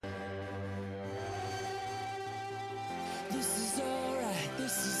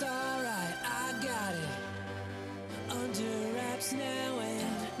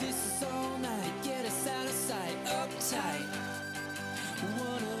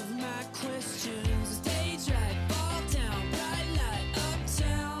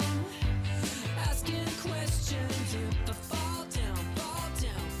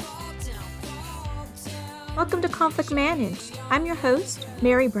Welcome to Conflict Managed. I'm your host,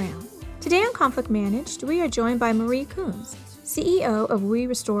 Mary Brown. Today on Conflict Managed, we are joined by Marie Coombes, CEO of We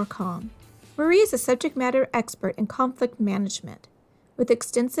Restore Calm. Marie is a subject matter expert in conflict management. With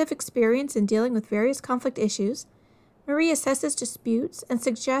extensive experience in dealing with various conflict issues, Marie assesses disputes and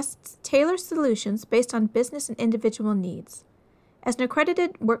suggests tailored solutions based on business and individual needs. As an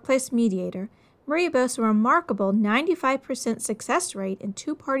accredited workplace mediator, Marie boasts a remarkable 95% success rate in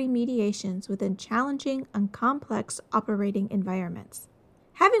two-party mediations within challenging and complex operating environments.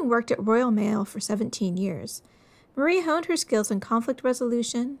 Having worked at Royal Mail for 17 years, Marie honed her skills in conflict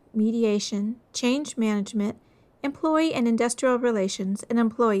resolution, mediation, change management, employee and industrial relations, and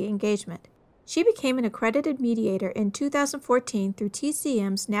employee engagement. She became an accredited mediator in 2014 through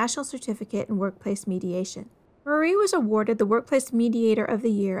TCM's National Certificate in Workplace Mediation. Marie was awarded the Workplace Mediator of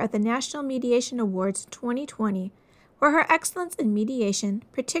the Year at the National Mediation Awards 2020 for her excellence in mediation,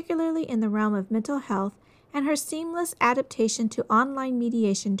 particularly in the realm of mental health, and her seamless adaptation to online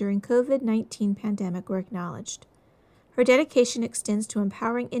mediation during COVID-19 pandemic were acknowledged. Her dedication extends to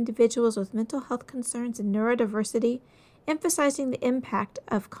empowering individuals with mental health concerns and neurodiversity, emphasizing the impact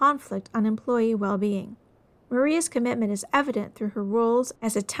of conflict on employee well-being. Maria's commitment is evident through her roles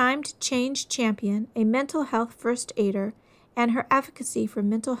as a timed change champion, a mental health first aider, and her advocacy for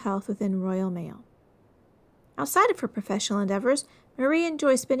mental health within Royal Mail. Outside of her professional endeavors, Marie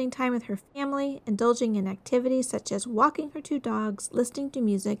enjoys spending time with her family, indulging in activities such as walking her two dogs, listening to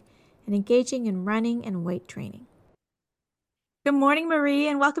music, and engaging in running and weight training. Good morning, Marie,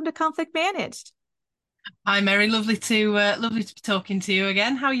 and welcome to Conflict Managed. Hi, Mary. Lovely to be talking to you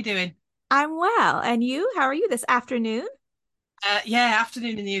again. How are you doing? I'm well. And you? How are you this afternoon? Yeah,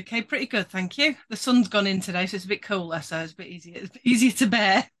 afternoon in the UK. Pretty good, thank you. The sun's gone in today, so it's a bit cooler, so it's a bit easier. It's a bit easier to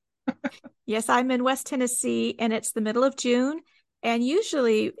bear. Yes, I'm in West Tennessee, and it's the middle of June. And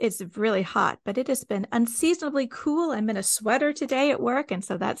usually it's really hot, but it has been unseasonably cool. I'm in a sweater today at work, and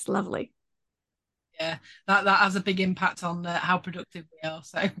so that's lovely. Yeah, that has a big impact on how productive we are.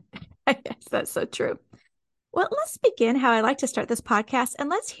 So, Yes, that's so true. Well, let's begin how I like to start this podcast, and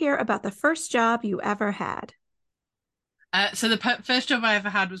let's hear about the first job you ever had. so the first job I ever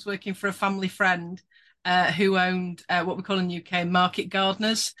had was working for a family friend who owned what we call in the UK market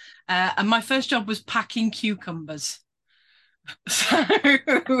gardeners, and my first job was packing cucumbers. So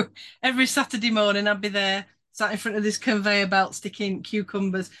every Saturday morning, I'd be there, sat in front of this conveyor belt, sticking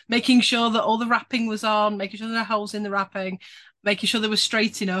cucumbers, making sure that all the wrapping was on, making sure there were holes in the wrapping, making sure they were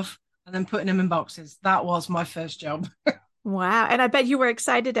straight enough, and then putting them in boxes. That was my first job. Wow. And I bet you were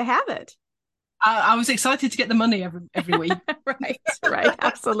excited to have it. I was excited to get the money every week. Right, right.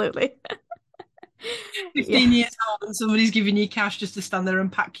 Absolutely. Yeah. 15 years old, and somebody's giving you cash just to stand there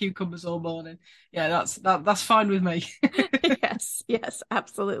and pack cucumbers all morning. Yeah, that's fine with me. Yes, yes,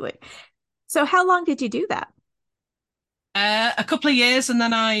 absolutely. So how long did you do that? A couple of years, and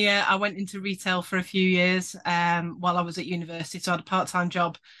then I went into retail for a few years while I was at university. So I had a part-time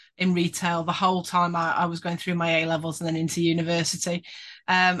job in retail the whole time I was going through my A levels and then into university.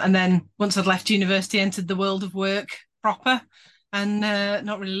 And then once I'd left university, entered the world of work proper, and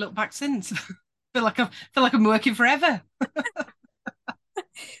not really looked back since. feel like I'm working forever.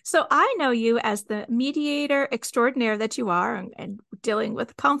 So I know you as the mediator extraordinaire that you are and dealing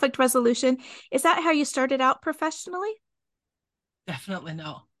with conflict resolution. Is that how you started out professionally? Definitely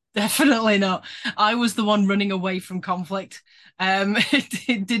not. Definitely not. I was the one running away from conflict.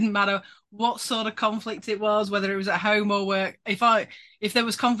 It didn't matter what sort of conflict it was, whether it was at home or work. If there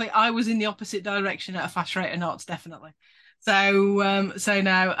was conflict, I was in the opposite direction at a fast rate of knots, definitely. So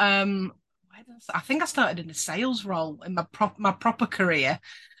now, I think I started in a sales role in my proper career,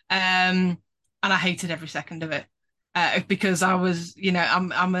 and I hated every second of it because I was,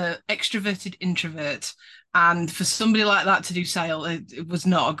 I'm a extroverted introvert. And for somebody like that to do sale, it was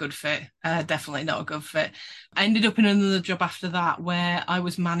not a good fit. Definitely not a good fit. I ended up in another job after that where I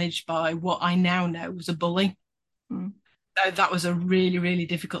was managed by what I now know was a bully. Mm. So that was a really, really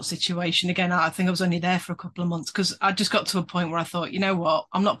difficult situation. Again, I think I was only there for a couple of months because I just got to a point where I thought, you know what,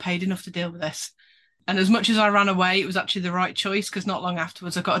 I'm not paid enough to deal with this. And as much as I ran away, it was actually the right choice because not long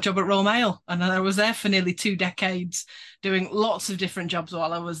afterwards, I got a job at Royal Mail, and I was there for nearly 2 decades, doing lots of different jobs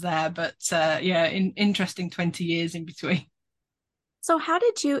while I was there. But yeah, interesting 20 years in between. So how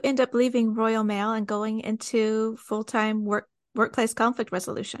did you end up leaving Royal Mail and going into full-time workplace conflict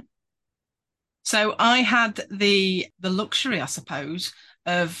resolution? So I had the luxury, I suppose,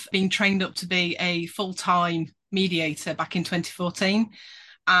 of being trained up to be a full-time mediator back in 2014.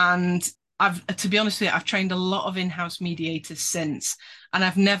 And to be honest with you, I've trained a lot of in-house mediators since, and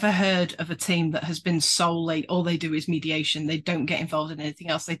I've never heard of a team that has been solely, all they do is mediation. They don't get involved in anything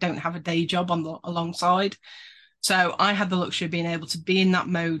else. They don't have a day job alongside. So I had the luxury of being able to be in that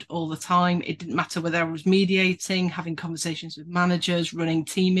mode all the time. It didn't matter whether I was mediating, having conversations with managers, running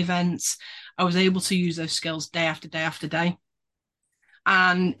team events. I was able to use those skills day after day after day.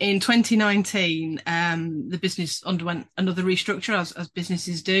 And in 2019, the business underwent another restructure, as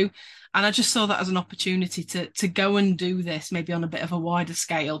businesses do. And I just saw that as an opportunity to go and do this, maybe on a bit of a wider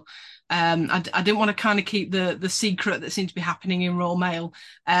scale. I didn't want to kind of keep the secret that seemed to be happening in Royal Mail.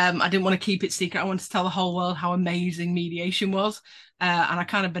 I didn't want to keep it secret. I wanted to tell the whole world how amazing mediation was. And I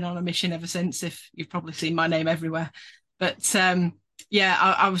kind of been on a mission ever since, if you've probably seen my name everywhere. But yeah,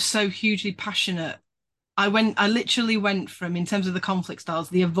 I was so hugely passionate. I literally went from, in terms of the conflict styles,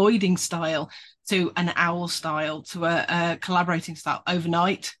 the avoiding style to an owl style to a collaborating style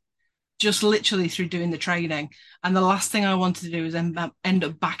overnight, just literally through doing the training. And the last thing I wanted to do was end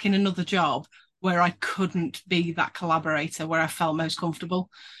up back in another job where I couldn't be that collaborator, where I felt most comfortable.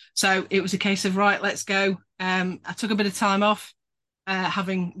 So it was a case of, right, let's go. I took a bit of time off,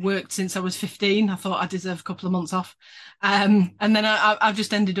 having worked since I was 15. I thought I deserved a couple of months off. And then I've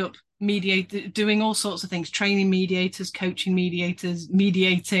just ended up doing all sorts of things, training mediators, coaching mediators,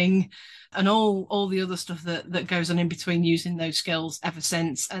 mediating, and all the other stuff that goes on in between, using those skills ever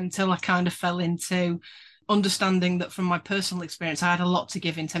since, until I kind of fell into understanding that from my personal experience, I had a lot to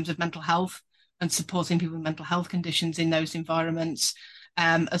give in terms of mental health and supporting people with mental health conditions in those environments,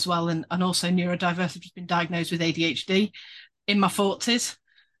 as well. And also neurodiversity. I've just been diagnosed with ADHD in my 40s.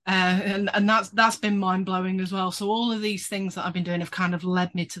 And that's been mind-blowing as well. So all of these things that I've been doing have kind of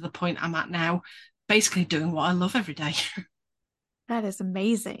led me to the point I'm at now, basically doing what I love every day. That is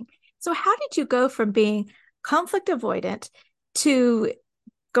amazing. So how did you go from being conflict avoidant to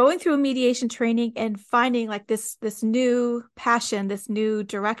going through a mediation training and finding like this new passion, this new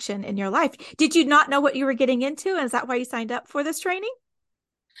direction in your life? Did you not know what you were getting into? And is that why you signed up for this training?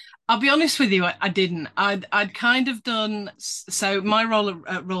 I'll be honest with you, I didn't. I'd kind of done, so my role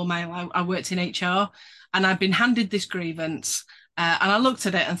at Royal Mail, I worked in HR, and I'd been handed this grievance, and I looked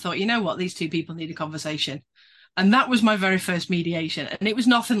at it and thought, you know what, these two people need a conversation. And that was my very first mediation. And it was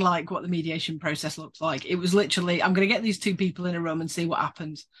nothing like what the mediation process looks like. It was literally, I'm going to get these two people in a room and see what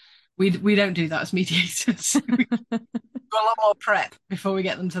happens. We don't do that as mediators. We do a lot more prep before we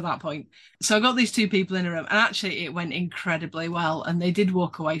get them to that point. So I got these two people in a room, and actually it went incredibly well. And they did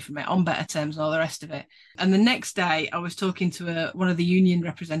walk away from it on better terms and all the rest of it. And the next day I was talking to one of the union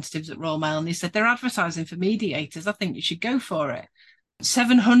representatives at Royal Mail, and he said, they're advertising for mediators. I think you should go for it.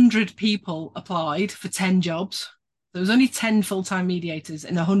 700 people applied for 10 jobs. There was only 10 full-time mediators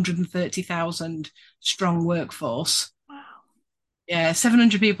in a 130,000 strong workforce. Wow. Yeah,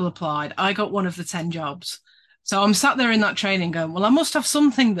 700 people applied. I got one of the 10 jobs. So I'm sat there in that training going, well, I must have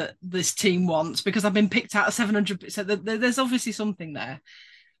something that this team wants, because I've been picked out of 700. So there's obviously something there.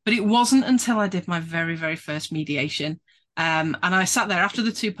 But it wasn't until I did my very, very first mediation. And I sat there after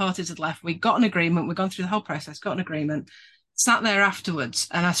the two parties had left. We got an agreement. We'd gone through the whole process, got an agreement. Sat there afterwards,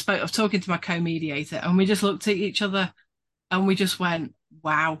 and I was talking to my co-mediator, and we just looked at each other and we just went,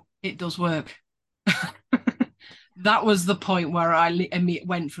 wow, it does work. That was the point where I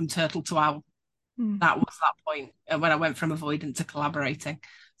went from turtle to owl. That was that point when I went from avoidant to collaborating.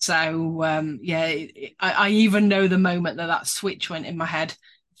 So yeah, I even know the moment that switch went in my head.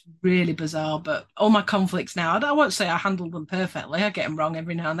 It's really bizarre, but all my conflicts now, I won't say I handle them perfectly. I get them wrong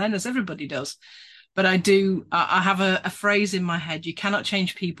every now and then, as everybody does. But I have a phrase in my head: you cannot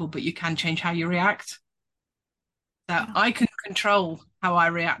change people, but you can change how you react. So I can control how I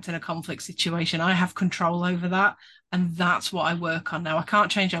react in a conflict situation. I have control over that. And that's what I work on now. I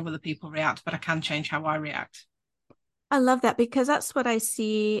can't change how other people react, but I can change how I react. I love that, because that's what I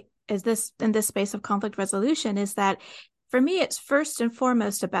see is this in this space of conflict resolution, is that for me, it's first and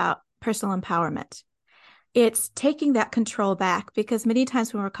foremost about personal empowerment. It's taking that control back, because many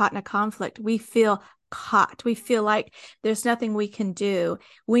times when we're caught in a conflict, we feel caught. We feel like there's nothing we can do.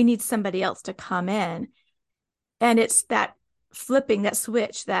 We need somebody else to come in. And it's that flipping that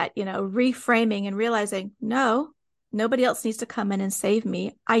switch, that, reframing and realizing, no, nobody else needs to come in and save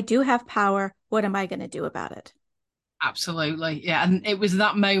me. I do have power. What am I going to do about it? Absolutely. Yeah. And it was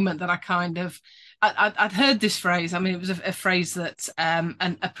that moment that I kind of, I'd heard this phrase. I mean, it was a phrase that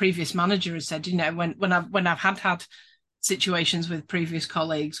a previous manager has said, when I've had situations with previous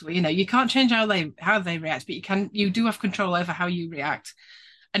colleagues where, you can't change how they react, but you do have control over how you react.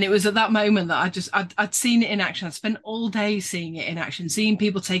 And it was at that moment that I'd seen it in action. I'd spent all day seeing it in action, seeing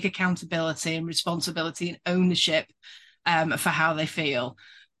people take accountability and responsibility and ownership for how they feel.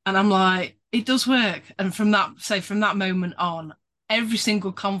 And I'm like, It does work. And from that moment on, every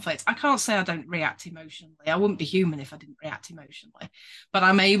single conflict, I can't say I don't react emotionally. I wouldn't be human if I didn't react emotionally. But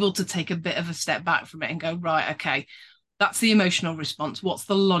I'm able to take a bit of a step back from it and go, right, okay, that's the emotional response. What's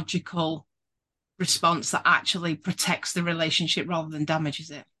the logical response that actually protects the relationship rather than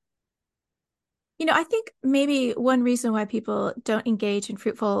damages it? I think maybe one reason why people don't engage in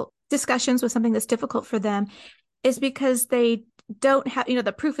fruitful discussions with something that's difficult for them is because they don't have,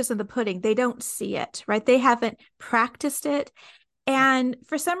 the proof is in the pudding. They don't see it, right? They haven't practiced it. Yeah. And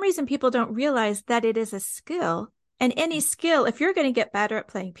for some reason, people don't realize that it is a skill. And any skill, if you're going to get better at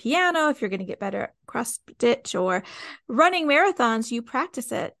playing piano, if you're going to get better at cross stitch or running marathons, you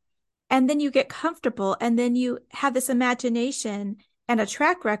practice it. And then you get comfortable. And then you have this imagination and a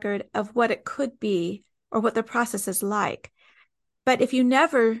track record of what it could be or what the process is like. But if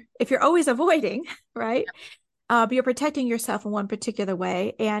you're always avoiding, right? You're protecting yourself in one particular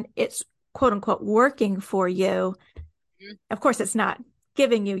way and it's quote unquote working for you. Of course, it's not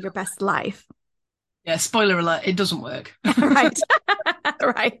giving you your best life. Yeah, spoiler alert, it doesn't work. Right.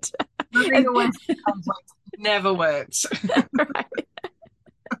 Right. Running away from conflict never works. Right.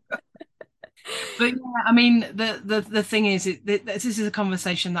 But yeah, I mean, the thing is, this is a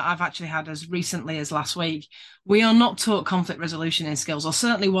conversation that I've actually had as recently as last week. We are not taught conflict resolution in skills, or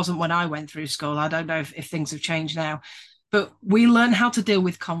certainly wasn't when I went through school. I don't know if things have changed now, but we learn how to deal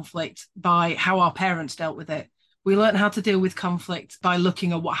with conflict by how our parents dealt with it. We learn how to deal with conflict by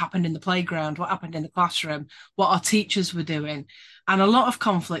looking at what happened in the playground, what happened in the classroom, what our teachers were doing. And a lot of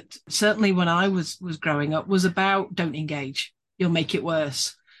conflict, certainly when I was growing up, was about don't engage, you'll make it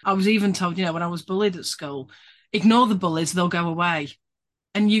worse. I was even told, when I was bullied at school, ignore the bullies, they'll go away.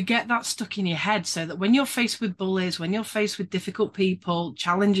 And you get that stuck in your head so that when you're faced with bullies, when you're faced with difficult people,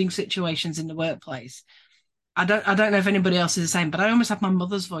 challenging situations in the workplace, I don't know if anybody else is the same, but I almost have my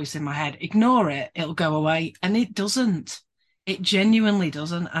mother's voice in my head. Ignore it, it'll go away. And it doesn't. It genuinely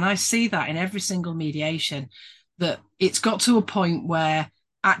doesn't. And I see that in every single mediation, that it's got to a point where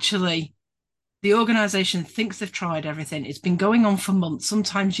actually the organization thinks they've tried everything. It's been going on for months,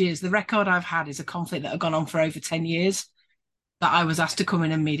 sometimes years. The record I've had is a conflict that had gone on for over 10 years that I was asked to come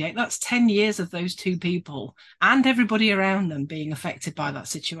in and mediate. That's 10 years of those two people and everybody around them being affected by that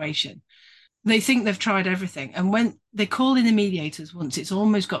situation. They think they've tried everything. And when they call in the mediators once, it's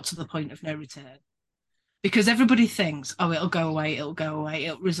almost got to the point of no return because everybody thinks, oh, it'll go away,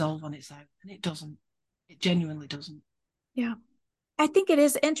 it'll resolve on its own. And it doesn't. It genuinely doesn't. Yeah. I think it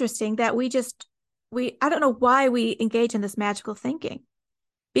is interesting that I don't know why we engage in this magical thinking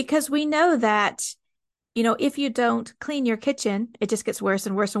because we know that, if you don't clean your kitchen, it just gets worse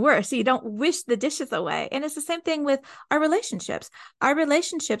and worse and worse. So you don't wish the dishes away. And it's the same thing with our relationships. Our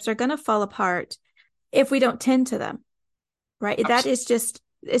relationships are going to fall apart if we don't tend to them, right? Absolutely.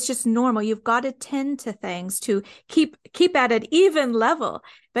 It's just normal. You've got to tend to things to keep at an even level.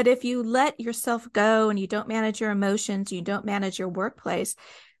 But if you let yourself go and you don't manage your emotions, you don't manage your workplace,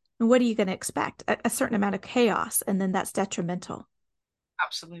 what are you going to expect? A certain amount of chaos, and then that's detrimental.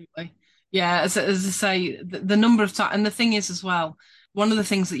 Absolutely. Yeah, as I say, the number of times, and the thing is as well, one of the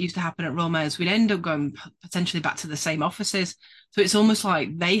things that used to happen at Royal Mail is we'd end up going potentially back to the same offices. So it's almost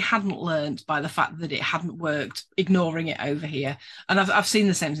like they hadn't learned by the fact that it hadn't worked, ignoring it over here. And I've seen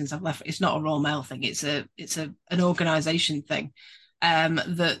the same since I've left. It's not a Royal Mail thing. It's an organisation thing.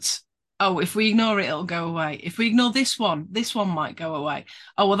 That oh, if we ignore it, it'll go away. If we ignore this one might go away.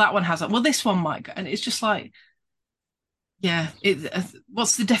 Oh, well, that one hasn't. Well, this one might go. And it's just like, yeah,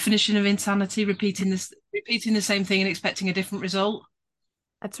 what's the definition of insanity? Repeating the same thing and expecting a different result.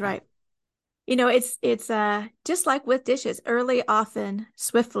 That's right. It's just like with dishes, early, often,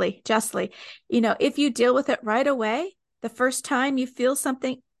 swiftly, justly. If you deal with it right away, the first time you feel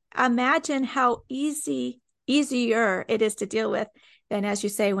something, imagine how easier it is to deal with than, as you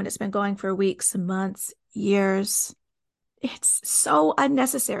say, when it's been going for weeks, months, years. It's so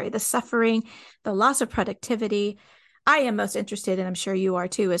unnecessary. The suffering, the loss of productivity. I am most interested, and I'm sure you are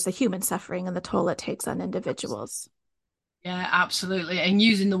too, is the human suffering and the toll it takes on individuals. Yeah, absolutely. And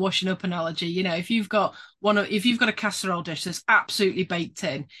using the washing up analogy, if you've got a casserole dish that's absolutely baked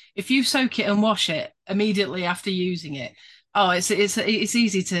in, if you soak it and wash it immediately after using it, oh, it's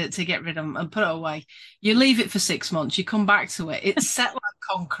easy to get rid of and put it away. You leave it for 6 months, you come back to it, it's set like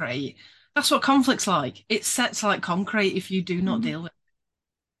concrete. That's what conflict's like. It sets like concrete if you do not deal with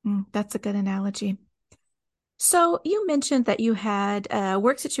it. That's a good analogy. So you mentioned that you had a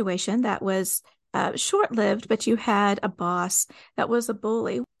work situation that was short-lived, but you had a boss that was a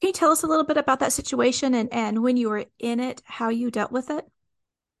bully. Can you tell us a little bit about that situation and when you were in it, how you dealt with it?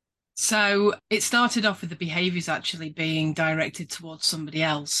 So it started off with the behaviours actually being directed towards somebody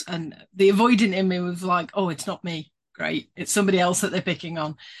else. And the avoidant in me was like, oh, it's not me. Great. It's somebody else that they're picking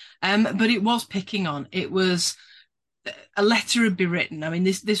on. But it was picking on. It was a letter would be written. I mean,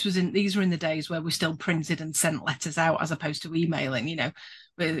 these were in the days where we still printed and sent letters out as opposed to emailing, you know.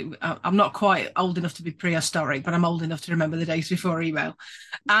 I'm not quite old enough to be prehistoric, but I'm old enough to remember the days before email.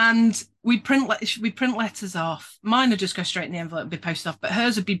 And we print letters off. Mine would just go straight in the envelope and be posted off, but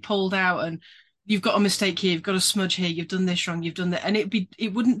hers would be pulled out and you've got a mistake here, you've got a smudge here, you've done this wrong, you've done that, and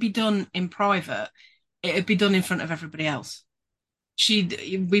it wouldn't be done in private. It'd be done in front of everybody else.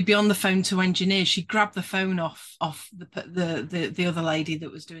 We'd be on the phone to engineers. She'd grab the phone off the other lady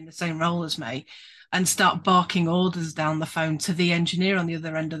that was doing the same role as me and start barking orders down the phone to the engineer on the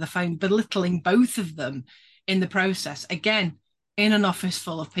other end of the phone, belittling both of them in the process. Again, in an office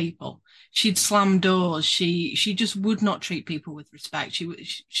full of people. She'd slam doors. She just would not treat people with respect.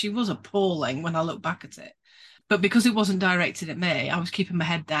 She was appalling when I look back at it. But because it wasn't directed at me, I was keeping my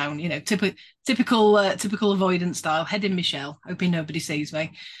head down, you know, typical avoidance style, head in my shell, hoping nobody sees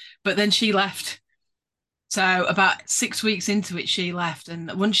me. But then she left. So about 6 weeks into it, she left. And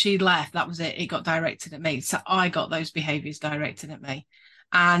once she left, that was it. It got directed at me. So I got those behaviors directed at me.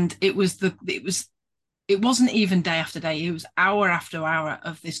 And it wasn't even day after day. It was hour after hour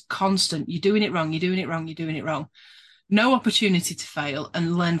of this constant, you're doing it wrong, you're doing it wrong, you're doing it wrong. No opportunity to fail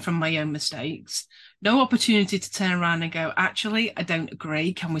and learn from my own mistakes. No opportunity to turn around and go, actually, I don't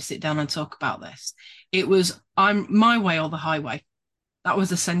agree. Can we sit down and talk about this? It was, I'm my way or the highway. That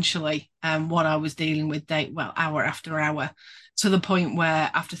was essentially what I was dealing with hour after hour, to the point where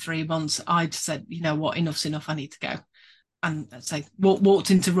after 3 months, I'd said, you know what, enough's enough. I need to go. And let's say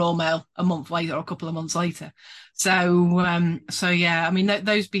walked into Royal Mail a month later or a couple of months later. So yeah, I mean,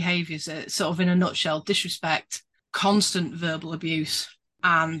 those behaviours are sort of in a nutshell: disrespect, constant verbal abuse,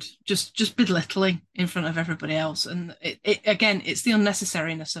 and just belittling in front of everybody else. And it again, it's the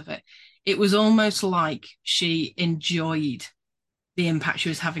unnecessariness of it. It was almost like she enjoyed the impact she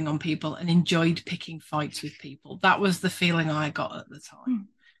was having on people and enjoyed picking fights with people. That was the feeling I got at the time.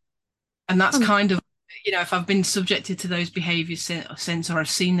 And that's kind of, you know, if I've been subjected to those behaviors since, or I've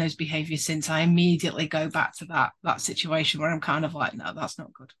seen those behaviors since, I immediately go back to that situation where I'm kind of like, no, that's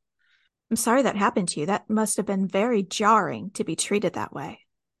not good. I'm sorry that happened to you. That must have been very jarring to be treated that way.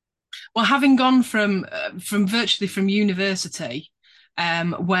 Well, having gone from virtually from university,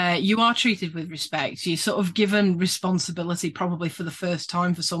 where you are treated with respect, you're sort of given responsibility probably for the first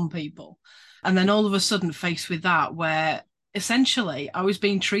time for some people, and then all of a sudden faced with that, where essentially I was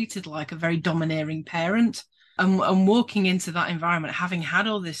being treated like a very domineering parent. And walking into that environment, having had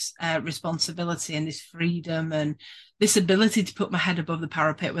all this responsibility and this freedom and this ability to put my head above the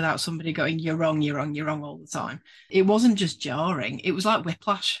parapet without somebody going, you're wrong, you're wrong, you're wrong all the time. It wasn't just jarring. It was like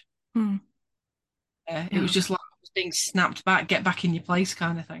whiplash. Hmm. It was just like I was being snapped back, get back in your place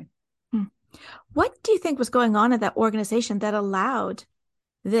kind of thing. Hmm. What do you think was going on in that organization that allowed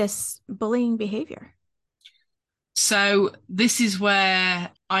this bullying behavior? So this is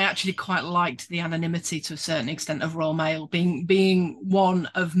where I actually quite liked the anonymity to a certain extent of Royal Mail being one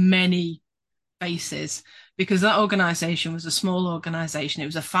of many faces, because that organisation was a small organisation. It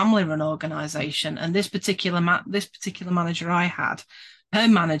was a family-run organisation, and this particular manager I had, her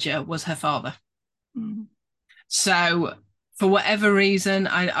manager was her father. Mm. So for whatever reason,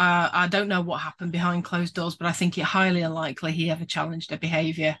 I don't know what happened behind closed doors, but I think it highly unlikely he ever challenged her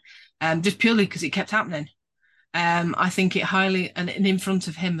behaviour, just purely because it kept happening. I think it highly, and in front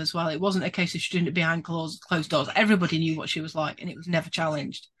of him as well. It wasn't a case of she doing it behind closed doors. Everybody knew what she was like, and it was never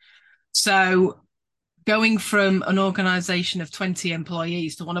challenged. So going from an organisation of 20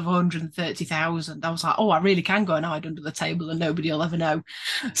 employees to one of 130,000, I was like, oh, I really can go and hide under the table and nobody will ever know.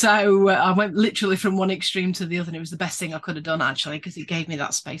 So I went literally from one extreme to the other, and it was the best thing I could have done, actually, because it gave me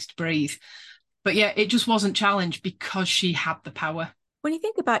that space to breathe. But yeah, it just wasn't challenged because she had the power. When you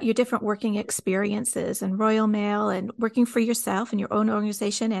think about your different working experiences and Royal Mail and working for yourself and your own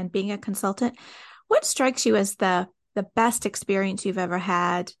organization and being a consultant, what strikes you as the best experience you've ever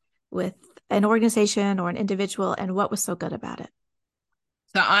had with an organization or an individual, and what was so good about it?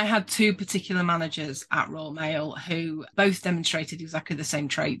 So I had two particular managers at Royal Mail who both demonstrated exactly the same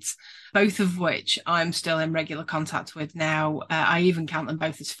traits, both of which I'm still in regular contact with now. I even count them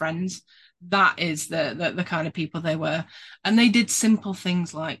both as friends. That is the kind of people they were. And they did simple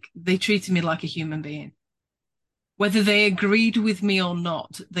things like they treated me like a human being. Whether they agreed with me or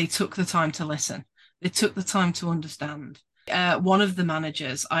not, they took the time to listen. They took the time to understand. One of the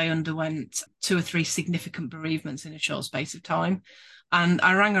managers, I underwent 2 or 3 significant bereavements in a short space of time. And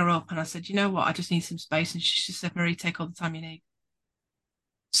I rang her up and I said, you know what, I just need some space. And she said, Marie, take all the time you need.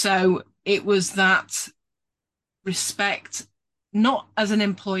 So it was that respect, not as an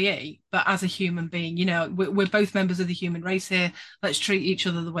employee, but as a human being. We're both members of the human race here. Let's treat each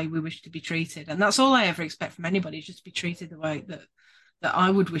other the way we wish to be treated. And that's all I ever expect from anybody, is just to be treated the way that I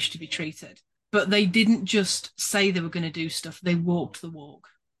would wish to be treated. But they didn't just say they were going to do stuff, they walked the walk.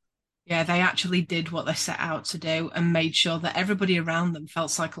 Yeah, they actually did what they set out to do and made sure that everybody around them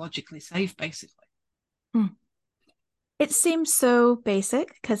felt psychologically safe, basically. Hmm. It seems so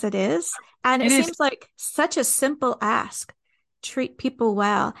basic, because it is. And it It is. seems like such a simple ask: treat people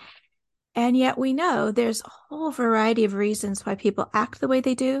well. And yet we know there's a whole variety of reasons why people act the way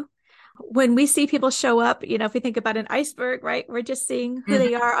they do. When we see people show up, if we think about an iceberg, right, we're just seeing who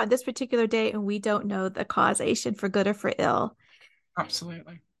they Mhm. are on this particular day, and we don't know the causation for good or for ill.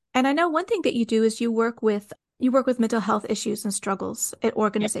 Absolutely. And I know one thing that you do is you work with mental health issues and struggles at Yeah.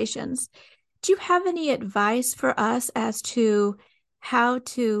 organizations. Do you have any advice for us as to how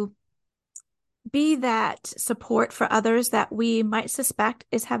to be that support for others that we might suspect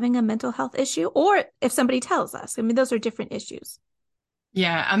is having a mental health issue, or if somebody tells us? I mean, those are different issues.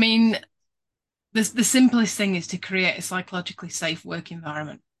 Yeah. I mean, the simplest thing is to create a psychologically safe work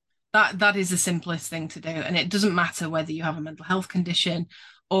environment. That is the simplest thing to do. And it doesn't matter whether you have a mental health condition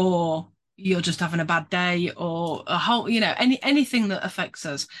or you're just having a bad day or a whole, anything that affects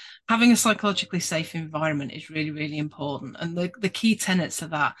us. Having a psychologically safe environment is really, really important. And the key tenets of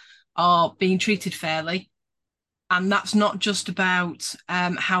that are being treated fairly. And that's not just about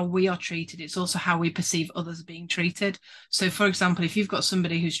how we are treated, it's also how we perceive others being treated. So, for example, if you've got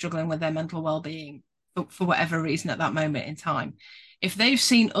somebody who's struggling with their mental well-being for whatever reason at that moment in time, if they've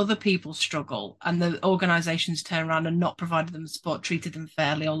seen other people struggle and the organizations turn around and not provided them support, treated them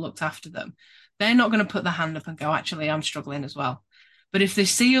fairly, or looked after them, they're not going to put their hand up and go, actually, I'm struggling as well. But if they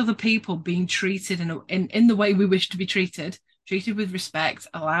see other people being treated in the way we wish to be treated, treated with respect,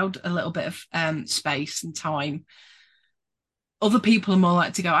 allowed a little bit of space and time, other people are more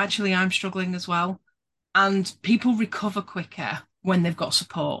likely to go, actually, I'm struggling as well. And people recover quicker when they've got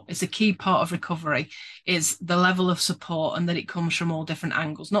support. It's a key part of recovery, is the level of support, and that it comes from all different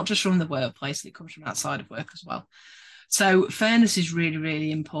angles, not just from the workplace, it comes from outside of work as well. So fairness is really,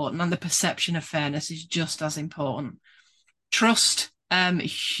 really important. And the perception of fairness is just as important. Trust,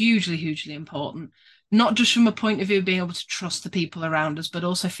 hugely, hugely important. Not just from a point of view of being able to trust the people around us, but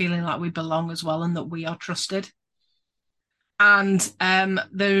also feeling like we belong as well and that we are trusted. And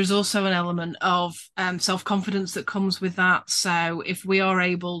there's also an element of self-confidence that comes with that. So if we are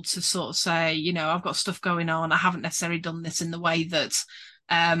able to sort of say, I've got stuff going on, I haven't necessarily done this in the way that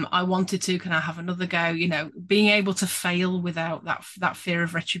I wanted to, can I have another go? Being able to fail without that fear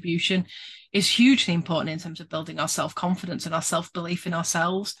of retribution is hugely important in terms of building our self-confidence and our self-belief in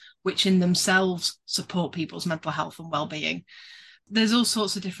ourselves, which in themselves support people's mental health and well-being. There's all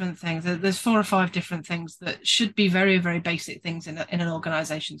sorts of different things. There's 4 or 5 different things that should be very, very basic things in an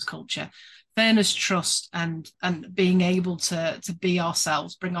organization's culture. Fairness, trust, and being able to be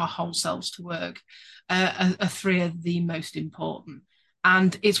ourselves, bring our whole selves to work, are 3 of the most important.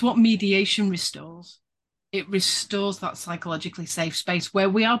 And it's what mediation restores. It restores that psychologically safe space where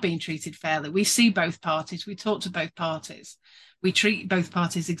we are being treated fairly. We see both parties, we talk to both parties, we treat both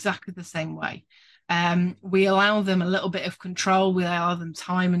parties exactly the same way. We allow them a little bit of control. We allow them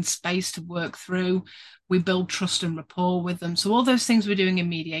time and space to work through. We build trust and rapport with them. So all those things we're doing in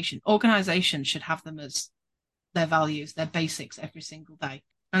mediation, organizations should have them as their values, their basics every single day.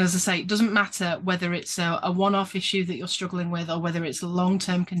 And as I say, it doesn't matter whether it's a one-off issue that you're struggling with or whether it's a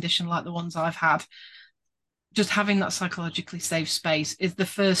long-term condition like the ones I've had. Just having that psychologically safe space is the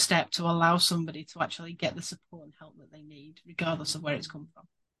first step to allow somebody to actually get the support and help that they need, regardless of where it's come from.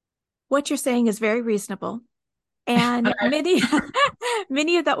 What you're saying is very reasonable. And many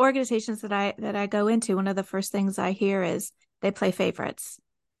many of the organizations that I go into, one of the first things I hear is they play favorites,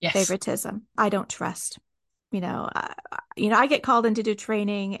 Yes. favoritism. I don't trust. I get called in to do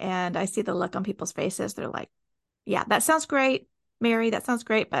training, and I see the look on people's faces. They're like, "Yeah, that sounds great, Mary. That sounds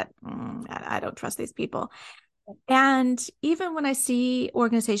great, but I don't trust these people." And even when I see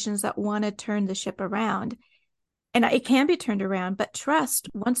organizations that want to turn the ship around, and it can be turned around, but trust,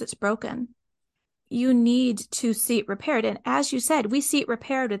 once it's broken, you need to see it repaired. And as you said, we see it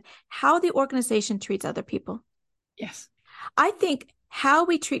repaired with how the organization treats other people. Yes. I think how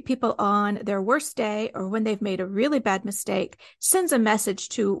we treat people on their worst day or when they've made a really bad mistake sends a message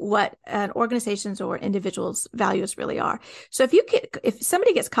to what an organization's or individual's values really are. So if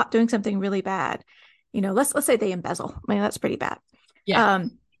somebody gets caught doing something really bad, let's say they embezzle. I mean, that's pretty bad. Yeah.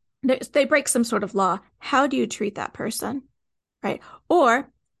 They break some sort of law. How do you treat that person? Right. Or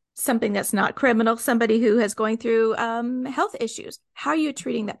something that's not criminal, somebody who is going through health issues. How are you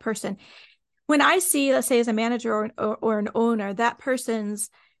treating that person? When I see, let's say, as a manager or an owner, that person's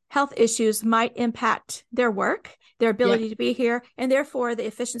health issues might impact their work, their Yeah. ability to be here, and therefore the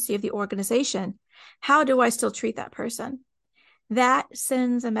efficiency of the organization. How do I still treat that person? That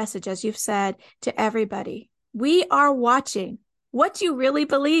sends a message, as you've said, to everybody. We are watching. What do you really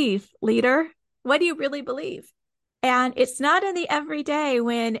believe, leader? What do you really believe? And it's not in the everyday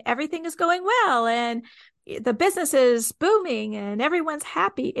when everything is going well and the business is booming and everyone's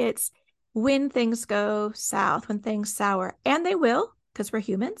happy. It's when things go south, when things sour, and they will, because we're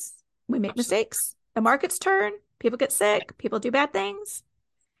humans. We make Absolutely. mistakes. The markets turn, people get sick, people do bad things.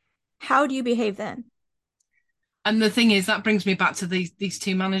 How do you behave then? And the thing is, that brings me back to these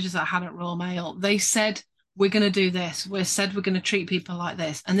two managers that I had at Royal Mail. They said, we're going to do this. We said we're going to treat people like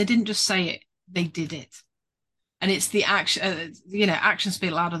this. And they didn't just say it, they did it. And it's the action, actions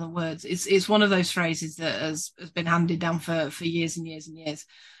speak louder than words. It's one of those phrases that has been handed down for years and years and years.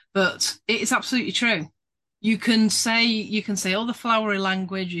 But it's absolutely true. You can say all the flowery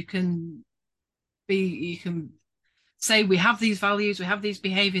language, you can say we have these values, we have these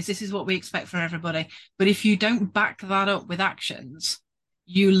behaviors, this is what we expect from everybody. But if you don't back that up with actions,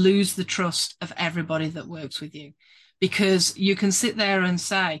 you lose the trust of everybody that works with you. Because you can sit there and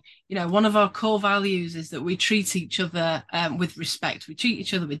say, one of our core values is that we treat each other with respect. We treat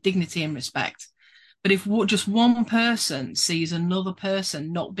each other with dignity and respect. But if just one person sees another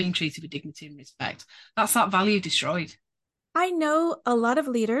person not being treated with dignity and respect, that's that value destroyed. I know a lot of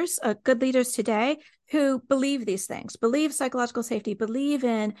leaders, good leaders today, who believe these things, believe psychological safety, believe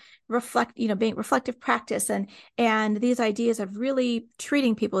in being reflective practice and these ideas of really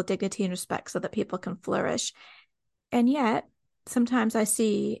treating people with dignity and respect so that people can flourish. And yet, sometimes I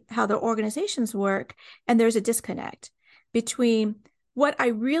see how the organizations work, and there's a disconnect between what I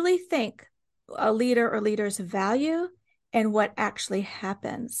really think a leader or leaders value and what actually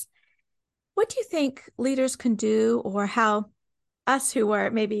happens. What do you think leaders can do, or how us who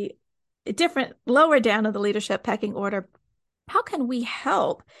are maybe different, lower down in the leadership pecking order, how can we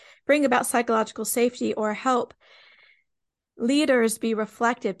help bring about psychological safety or help leaders be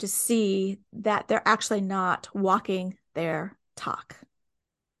reflective to see that they're actually not walking their talk?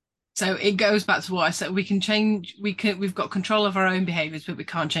 So it goes back to what I said. We've got control of our own behaviors, but we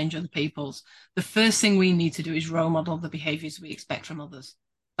can't change other people's. The first thing we need to do is role model the behaviors we expect from others.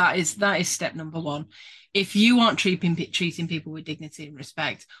 That is step number one. If you aren't treating people with dignity and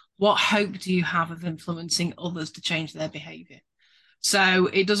respect, what hope do you have of influencing others to change their behavior? So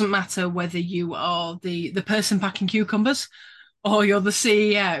it doesn't matter whether you are the person packing cucumbers or you're the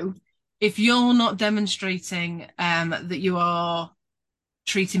CEO. If you're not demonstrating that you are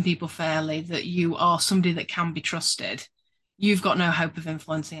treating people fairly, that you are somebody that can be trusted, you've got no hope of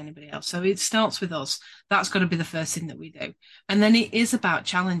influencing anybody else. So it starts with us. That's got to be the first thing that we do. And then it is about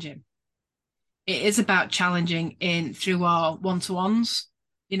challenging. It is about challenging through our one-to-ones.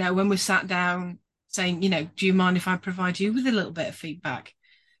 When we sat down saying, do you mind if I provide you with a little bit of feedback?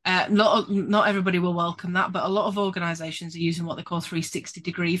 Not everybody will welcome that, but a lot of organizations are using what they call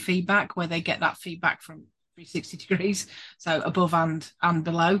 360-degree feedback, where they get that feedback from 360 degrees, so above and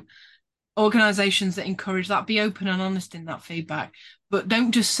below. Organizations that encourage that, be open and honest in that feedback, but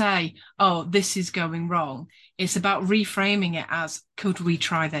don't just say, oh, this is going wrong. It's about reframing it as, could we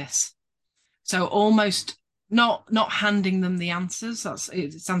try this? So almost not handing them the answers.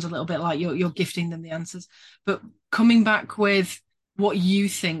 It sounds a little bit like you're gifting them the answers, but coming back with what you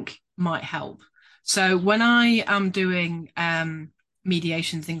think might help. So when I am doing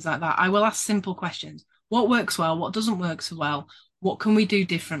mediation, things like that, I will ask simple questions. What works well? What doesn't work so well? What can we do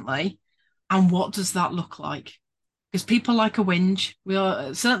differently? And what does that look like? Because people like a whinge. We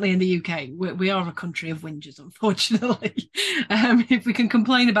are certainly in the UK. We are a country of whingers, unfortunately. If we can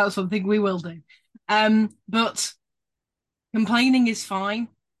complain about something, we will do. But complaining is fine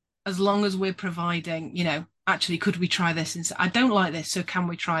as long as we're providing, actually, could we try this? And I don't like this, so can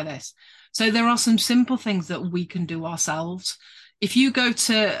we try this? So there are some simple things that we can do ourselves. If you go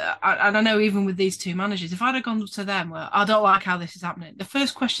to, and I know even with these two managers, if I'd have gone to them, well, I don't like how this is happening, the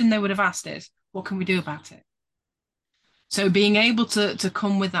first question they would have asked is, what can we do about it? So being able to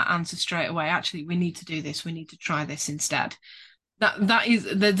come with that answer straight away, actually, we need to do this, we need to try this instead.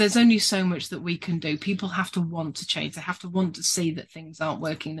 There's only so much that we can do. People have to want to change. They have to want to see that things aren't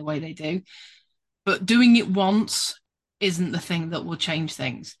working the way they do. But doing it once isn't the thing that will change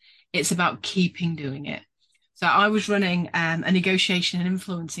things. It's about keeping doing it. So I was running a negotiation and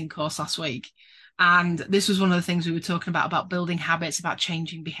influencing course last week. And this was one of the things we were talking about building habits, about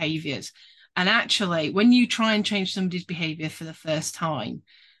changing behaviors. And actually, when you try and change somebody's behavior for the first time,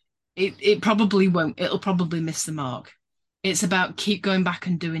 it probably won't. It'll probably miss the mark. It's about keep going back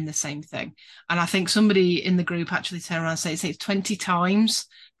and doing the same thing. And I think somebody in the group actually turned around and said it takes 20 times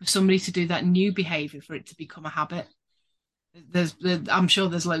for somebody to do that new behavior for it to become a habit. I'm sure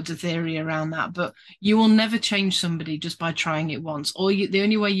there's loads of theory around that, but you will never change somebody just by trying it once. The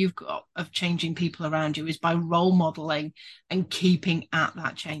only way you've got of changing people around you is by role modeling and keeping at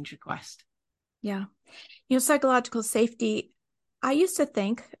that change request. Yeah. Psychological safety, I used to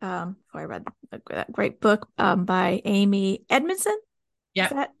think, before I read that great book by Amy Edmondson.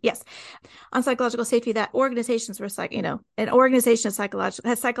 Yeah. Yes. On psychological safety, that organizations were an organization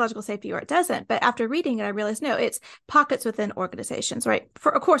has psychological safety or it doesn't. But after reading it, I realized, no, it's pockets within organizations, right?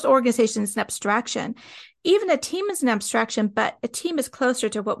 Of course, organization is an abstraction. Even a team is an abstraction, but a team is closer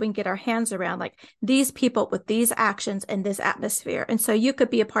to what we can get our hands around, like these people with these actions and this atmosphere. And so you could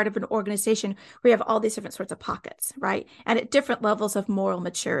be a part of an organization where you have all these different sorts of pockets, right? And at different levels of moral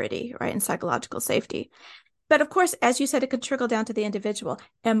maturity, right? And psychological safety. But of course, as you said, it could trickle down to the individual.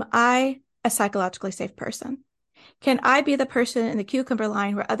 Am I a psychologically safe person? Can I be the person in the cucumber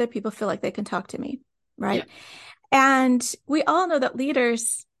line where other people feel like they can talk to me? Right. Yeah. And we all know that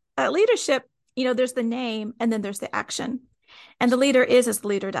leadership, there's the name and then there's the action. And the leader is as the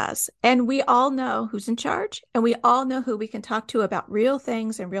leader does. And we all know who's in charge and we all know who we can talk to about real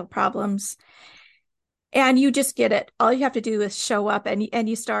things and real problems. And you just get it. All you have to do is show up and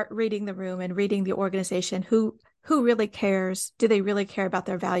you start reading the room and reading the organization. Who really cares? Do they really care about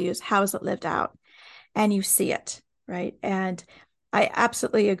their values? How is it lived out? And you see it, right? And I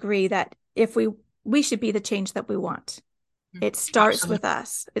absolutely agree that if we should be the change that we want. It starts with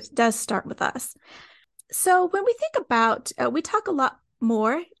us. It does start with us. So when we think about, we talk a lot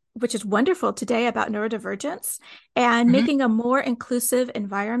more, which is wonderful today, about neurodivergence and making a more inclusive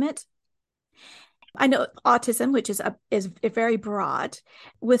environment. I know autism, which is very broad,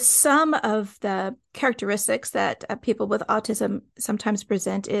 with some of the characteristics that people with autism sometimes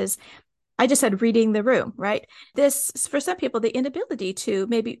present is, I just said reading the room, right? This, for some people, the inability to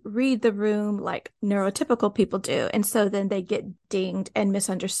maybe read the room like neurotypical people do. And so then they get dinged and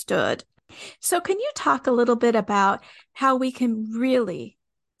misunderstood. So can you talk a little bit about how we can really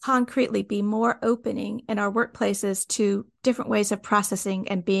concretely be more opening in our workplaces to different ways of processing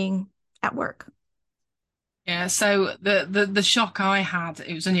and being at work? Yeah, so the shock I had,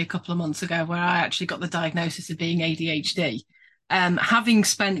 it was only a couple of months ago where I actually got the diagnosis of being ADHD. Having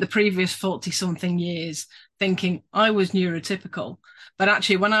spent the previous 40 something years thinking I was neurotypical. But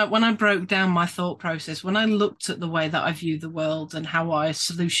actually when I broke down my thought process, when I looked at the way that I view the world and how I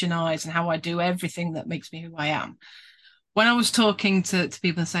solutionize and how I do everything that makes me who I am, when I was talking to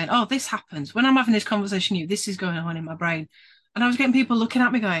people and saying, oh, this happens, when I'm having this conversation, this is going on in my brain. And I was getting people looking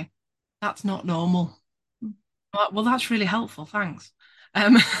at me going, that's not normal. Well, that's really helpful. Thanks.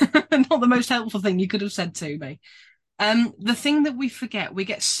 Not the most helpful thing you could have said to me. The thing that we forget, we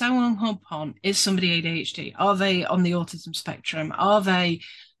get so hung up on, is somebody ADHD? Are they on the autism spectrum? Are they?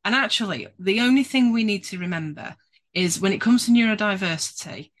 And actually, the only thing we need to remember is when it comes to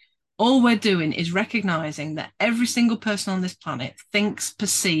neurodiversity, all we're doing is recognizing that every single person on this planet thinks,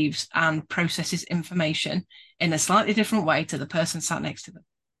 perceives, and processes information in a slightly different way to the person sat next to them.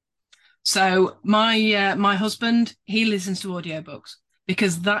 So my husband, he listens to audiobooks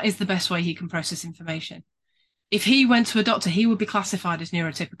because that is the best way he can process information. If he went to a doctor, he would be classified as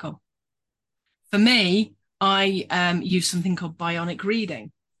neurotypical. For me, I use something called bionic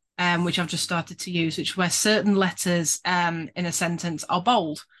reading, which I've just started to use, which where certain letters in a sentence are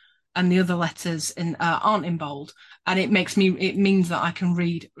bold and the other letters aren't in bold. And it means that I can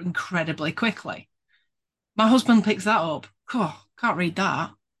read incredibly quickly. My husband picks that up. Oh, can't read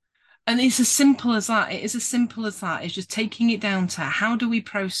that. And it's as simple as that. It is as simple as that. It's just taking it down to how do we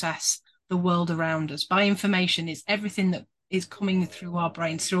process the world around us? By information is everything that is coming through our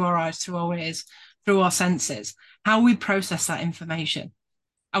brains, through our eyes, through our ears, through our senses, how we process that information.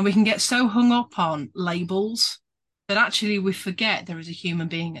 And we can get so hung up on labels that actually we forget there is a human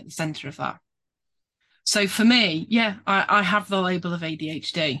being at the center of that. So for me, yeah, I have the label of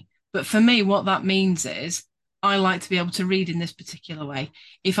ADHD. But for me, what that means is I like to be able to read in this particular way.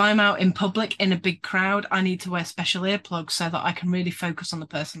 If I'm out in public in a big crowd, I need to wear special earplugs so that I can really focus on the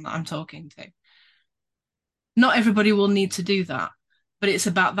person that I'm talking to. Not everybody will need to do that, but it's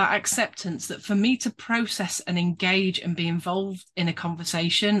about that acceptance that for me to process and engage and be involved in a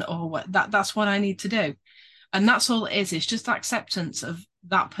conversation that's what I need to do. And that's all it is. It's just acceptance of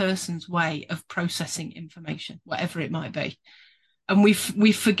that person's way of processing information, whatever it might be. And we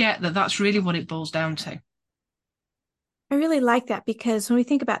forget that that's really what it boils down to. I really like that because when we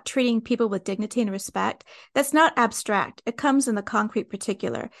think about treating people with dignity and respect, that's not abstract. It comes in the concrete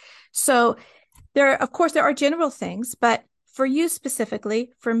particular. So of course, there are general things, but for you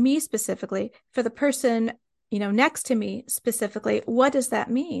specifically, for me specifically, for the person, next to me specifically, what does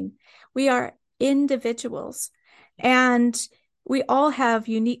that mean? We are individuals and we all have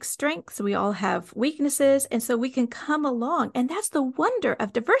unique strengths. We all have weaknesses. And so we can come along. And that's the wonder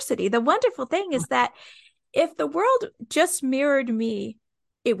of diversity. The wonderful thing is that if the world just mirrored me,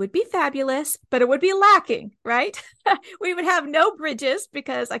 it would be fabulous, but it would be lacking, right? We would have no bridges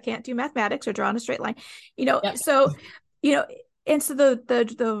because I can't do mathematics or draw on a straight line, Yeah. so, you know, and so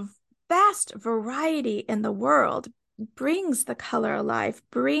the vast variety in the world brings the color alive,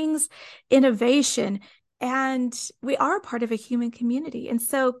 brings innovation, and we are part of a human community. And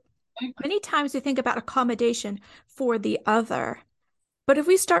so many times we think about accommodation for the other, but if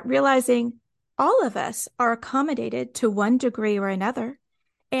we start realizing all of us are accommodated to one degree or another,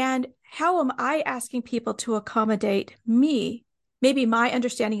 and how am I asking people to accommodate me? Maybe my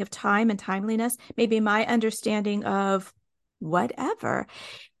understanding of time and timeliness, maybe my understanding of whatever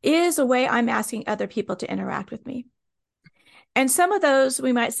is a way I'm asking other people to interact with me. And some of those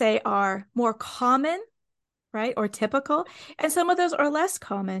we might say are more common, right, or typical, and some of those are less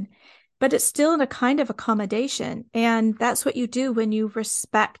common, but it's still in a kind of accommodation. And that's what you do when you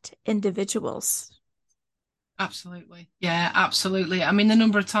respect individuals. Absolutely. Yeah, absolutely. I mean, the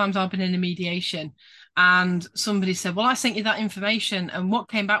number of times I've been in a mediation and somebody said, well, I sent you that information and what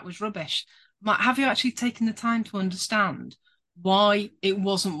came back was rubbish. I'm like, have you actually taken the time to understand why it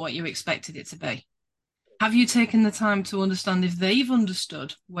wasn't what you expected it to be? Have you taken the time to understand if they've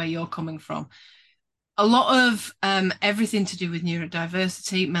understood where you're coming from? A lot of everything to do with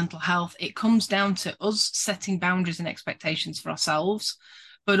neurodiversity, mental health, it comes down to us setting boundaries and expectations for ourselves,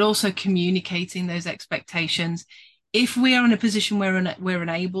 but also communicating those expectations. If we are in a position where we're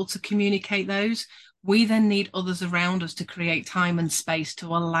unable to communicate those, we then need others around us to create time and space to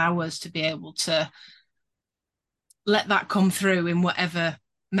allow us to be able to let that come through in whatever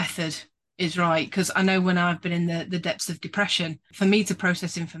method is right. Because I know when I've been in the depths of depression, for me to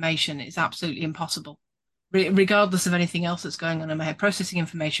process information is absolutely impossible. Regardless of anything else that's going on in my head, processing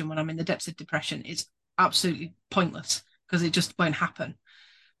information when I'm in the depths of depression is absolutely pointless because it just won't happen.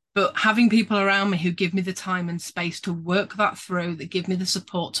 But having people around me who give me the time and space to work that through, that give me the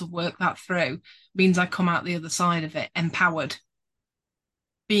support to work that through, means I come out the other side of it empowered.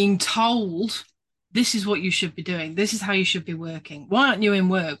 Being told, this is what you should be doing. This is how you should be working. Why aren't you in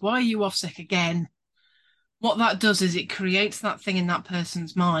work? Why are you off sick again? What that does is it creates that thing in that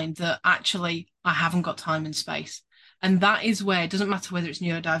person's mind that actually I haven't got time and space. And that is where it doesn't matter whether it's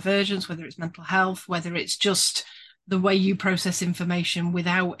neurodivergence, whether it's mental health, whether it's just the way you process information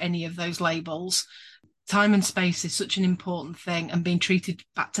without any of those labels. Time and space is such an important thing, and being treated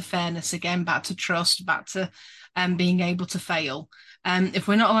back to fairness again, back to trust, back to being able to fail. If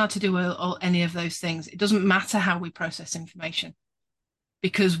we're not allowed to do any of those things, it doesn't matter how we process information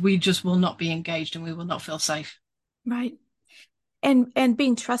because we just will not be engaged and we will not feel safe. Right. And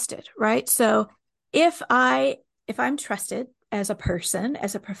being trusted, right? So if I'm trusted as a person,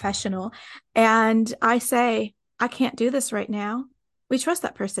 as a professional, and I say, I can't do this right now, we trust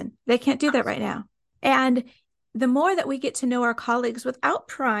that person. They can't do that right now. And the more that we get to know our colleagues without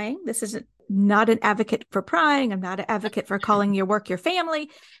prying, this is not an advocate for prying. I'm not an advocate for calling your work your family,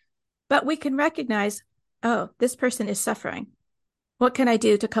 but we can recognize, oh, this person is suffering. What can I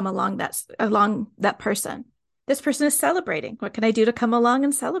do to come along that person? This person is celebrating. What can I do to come along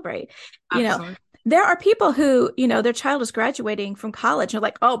and celebrate? Absolutely. There are people who, their child is graduating from college. And they're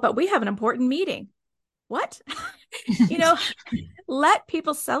like, oh, but we have an important meeting. What? Let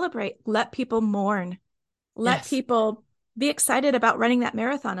people celebrate. Let people mourn. Let people be excited about running that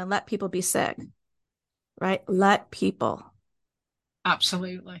marathon and let people be sick, right? Let people.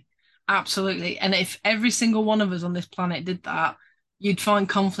 Absolutely. Absolutely. And if every single one of us on this planet did that, you'd find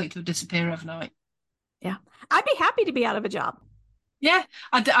conflict would disappear overnight. Yeah. I'd be happy to be out of a job. Yeah,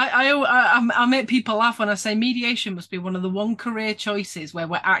 I make people laugh when I say mediation must be one of the one career choices where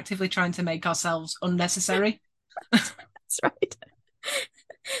we're actively trying to make ourselves unnecessary. That's right.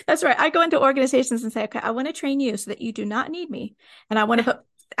 That's right. I go into organizations and say, okay, I want to train you so that you do not need me. And I want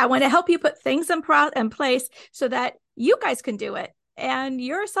to help you put things in place so that you guys can do it. And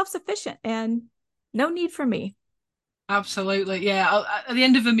you're self-sufficient and no need for me. Absolutely. Yeah. At the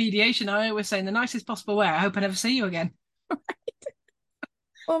end of a mediation, I always say in the nicest possible way, I hope I never see you again.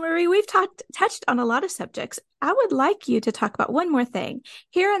 Well, Marie, we've touched on a lot of subjects. I would like you to talk about one more thing.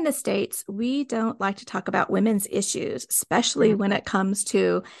 Here in the States, we don't like to talk about women's issues, especially when it comes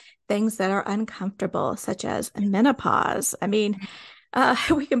to things that are uncomfortable, such as menopause. I mean,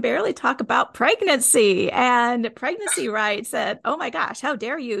 we can barely talk about pregnancy and pregnancy rights. And oh my gosh, how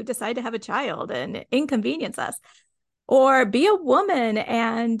dare you decide to have a child and inconvenience us? Or be a woman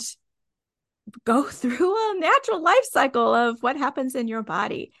and go through a natural life cycle of what happens in your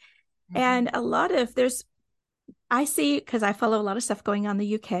body. And a lot of I see, because I follow a lot of stuff going on in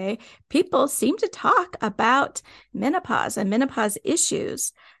the UK, people seem to talk about menopause and menopause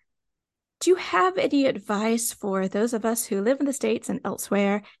issues. Do you have any advice for those of us who live in the States and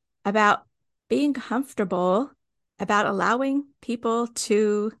elsewhere about being comfortable, about allowing people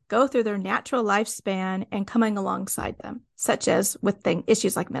to go through their natural lifespan and coming alongside them, such as with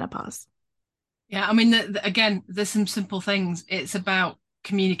issues like menopause? Yeah, I mean, again, there's some simple things. It's about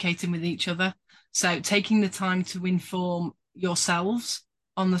communicating with each other. So taking the time to inform yourselves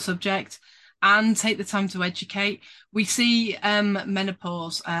on the subject and take the time to educate. We see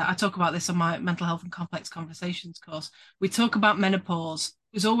menopause. I talk about this on my mental health and complex conversations course. We talk about menopause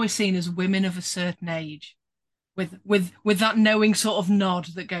is always seen as women of a certain age, with that knowing sort of nod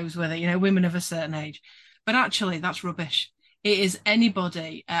that goes with it. You know, women of a certain age, but actually that's rubbish. It is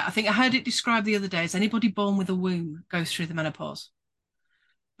anybody. I think I heard it described the other day as anybody born with a womb goes through the menopause.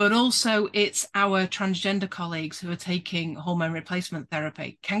 But also it's our transgender colleagues who are taking hormone replacement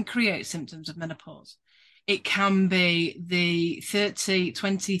therapy can create symptoms of menopause. It can be the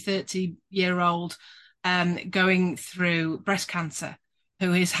 30-year-old going through breast cancer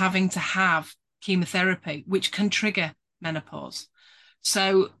who is having to have chemotherapy, which can trigger menopause.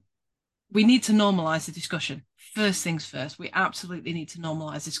 So we need to normalize the discussion. First things first, we absolutely need to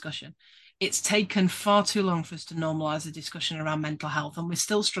normalize discussion. It's taken far too long for us to normalize the discussion around mental health, and we're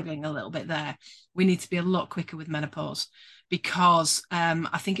still struggling a little bit there. We need to be a lot quicker with menopause because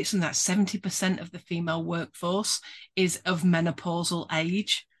I think it's something that 70% of the female workforce is of menopausal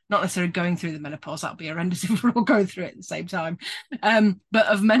age. Not necessarily going through the menopause, that'd be horrendous if we're all going through it at the same time, but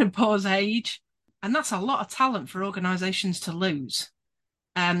of menopause age. And that's a lot of talent for organisations to lose.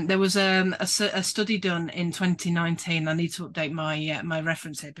 There was a study done in 2019. I need to update my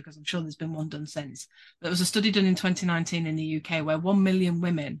reference here because I'm sure there's been one done since. There was a study done in 2019 in the UK where 1 million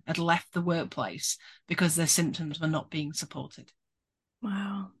women had left the workplace because their symptoms were not being supported.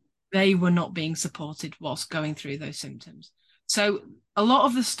 Wow. They were not being supported whilst going through those symptoms. So a lot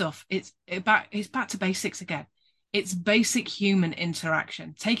of the stuff, it's back to basics again. It's basic human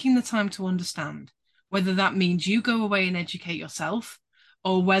interaction, taking the time to understand whether that means you go away and educate yourself,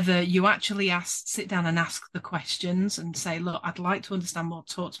 or whether you actually sit down and ask the questions and say, look, I'd like to understand more.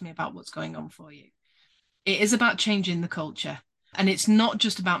 Talk to me about what's going on for you. It is about changing the culture. And it's not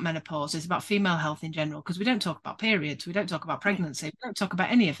just about menopause, it's about female health in general, because we don't talk about periods, we don't talk about pregnancy, we don't talk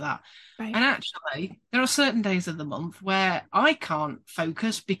about any of that. Right. And actually, there are certain days of the month where I can't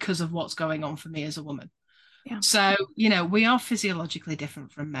focus because of what's going on for me as a woman. Yeah. So, we are physiologically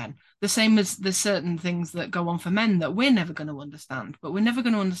different from men. The same as there's certain things that go on for men that we're never going to understand, but we're never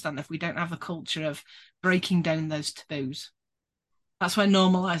going to understand if we don't have a culture of breaking down those taboos. That's where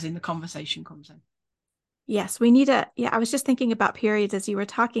normalizing the conversation comes in. Yes, we need I was just thinking about periods as you were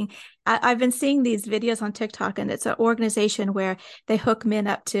talking. I've been seeing these videos on TikTok, and it's an organization where they hook men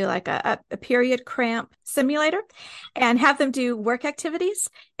up to like a period cramp simulator and have them do work activities.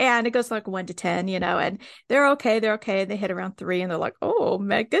 And it goes like 1 to 10, and they're okay. And they hit around 3 and they're like, oh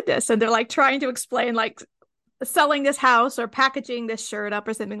my goodness. And they're like trying to explain like selling this house or packaging this shirt up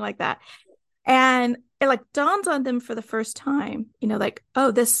or something like that. And it like dawns on them for the first time, like,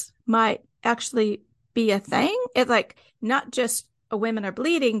 oh, this might actually be a thing. It's like not just women are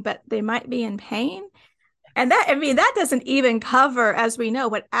bleeding, but they might be in pain. And that doesn't even cover, as we know,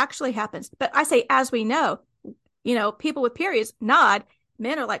 what actually happens. But I say, as we know, people with periods nod.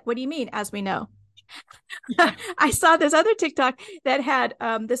 Men are like, what do you mean, as we know? I saw this other TikTok that had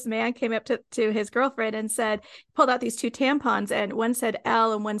this man came up to his girlfriend and pulled out these 2 tampons, and one said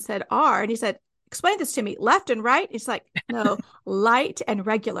L and one said R. And he said, explain this to me, left and right. It's like, no, light and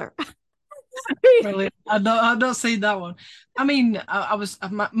regular. Brilliant. I've not seen that one. I mean, I was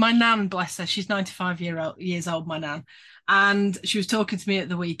my nan, bless her, she's 95 years old, my nan, and she was talking to me at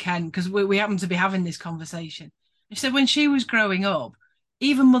the weekend because we happened to be having this conversation. She said when she was growing up,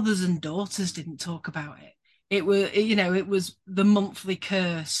 even mothers and daughters didn't talk about it. It was the monthly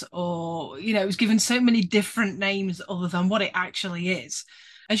curse, or it was given so many different names other than what it actually is.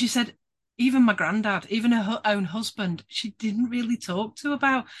 And she said even my granddad, even her own husband, she didn't really talk to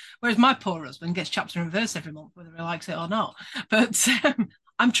about. Whereas my poor husband gets chapter and verse every month, whether he likes it or not. But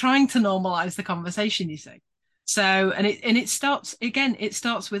I'm trying to normalize the conversation, you see. So, and it starts again. It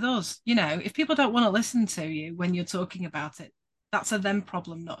starts with us. If people don't want to listen to you when you're talking about it, That's a them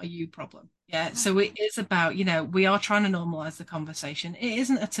problem, not a you problem. Yeah. So it is about, we are trying to normalize the conversation. It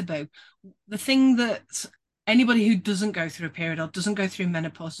isn't a taboo. The thing that anybody who doesn't go through a period or doesn't go through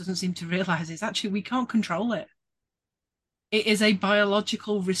menopause doesn't seem to realize is actually we can't control it. It is a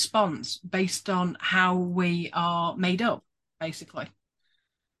biological response based on how we are made up, basically.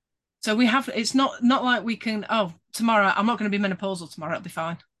 So it's not like we can, oh, tomorrow I'm not going to be menopausal tomorrow, it'll be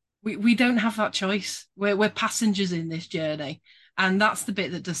fine. We don't have that choice. We're passengers in this journey. And that's the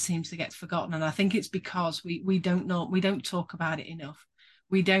bit that does seems to get forgotten. And I think it's because we don't know, we don't talk about it enough.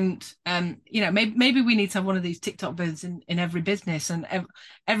 We don't, maybe we need to have one of these TikTok booths in every business, and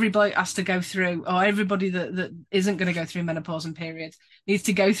every bloke has to go through, or everybody that isn't going to go through menopause and periods needs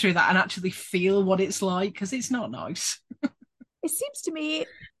to go through that and actually feel what it's like, because it's not nice. It seems to me,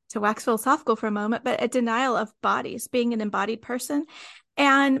 to wax philosophical for a moment, but a denial of bodies, being an embodied person.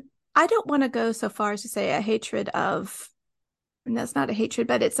 And I don't want to go so far as to say a hatred of, and that's not a hatred,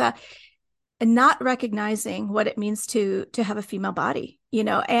 but it's a not recognizing what it means to have a female body,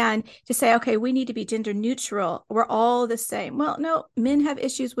 and to say, okay, we need to be gender neutral. We're all the same. Well, no, men have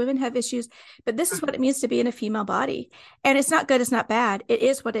issues, women have issues, but this is what it means to be in a female body. And it's not good, it's not bad. It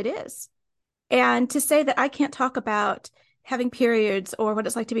is what it is. And to say that I can't talk about having periods or what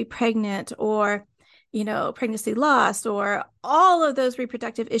it's like to be pregnant or, pregnancy loss or all of those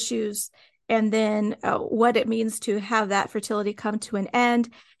reproductive issues, and then what it means to have that fertility come to an end.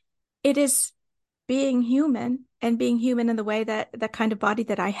 It is being human, and being human in the way that kind of body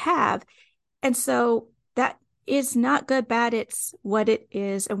that I have. And so that is not good, bad. It's what it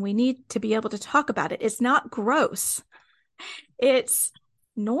is. And we need to be able to talk about it. It's not gross. It's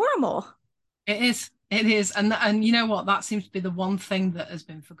normal. It is. It is. And you know what? That seems to be the one thing that has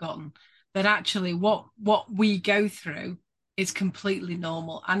been forgotten. That actually what we go through is completely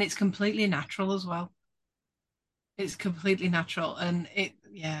normal, and it's completely natural as well. It's completely natural. And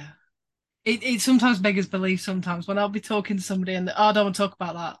it sometimes beggars belief sometimes when I'll be talking to somebody and I don't want to talk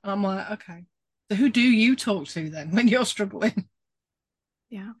about that. And I'm like, okay. So who do you talk to then when you're struggling?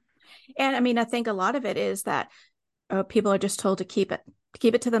 Yeah. And I mean, I think a lot of it is that people are just told to keep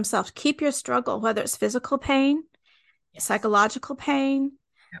it to themselves. Keep your struggle, whether it's physical pain, yes, psychological pain,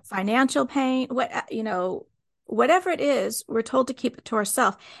 yep, financial pain, whatever it is, we're told to keep it to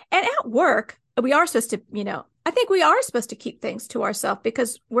ourselves. And at work, we are supposed to, I think we are supposed to keep things to ourselves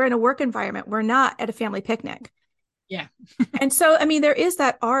because we're in a work environment. We're not at a family picnic. Yeah. And so, I mean, there is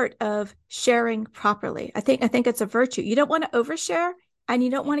that art of sharing properly. I think it's a virtue. You don't want to overshare, and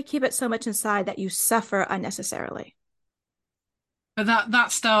you don't want to keep it so much inside that you suffer unnecessarily. But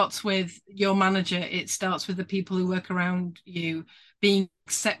that starts with your manager. It starts with the people who work around you being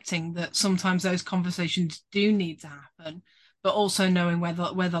accepting that sometimes those conversations do need to happen, but also knowing where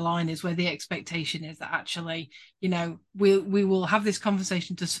the line is, where the expectation is that actually, we will have this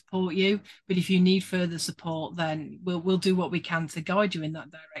conversation to support you, but if you need further support, then we'll do what we can to guide you in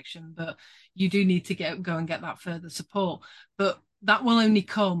that direction. But you do need to go and get that further support. But that will only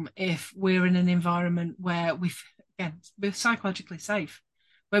come if we're in an environment where we're psychologically safe,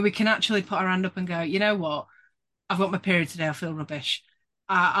 where we can actually put our hand up and go, you know what, I've got my period today, I feel rubbish.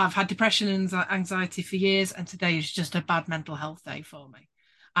 I've had depression and anxiety for years, and today is just a bad mental health day for me.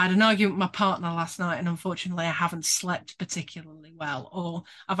 I had an argument with my partner last night, and unfortunately, I haven't slept particularly well. Or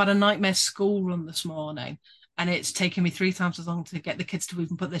I've had a nightmare school run this morning, and it's taken me 3 times as long to get the kids to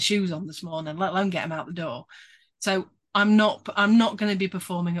even put their shoes on this morning, let alone get them out the door. So I'm not going to be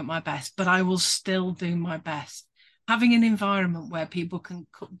performing at my best, but I will still do my best. Having an environment where people can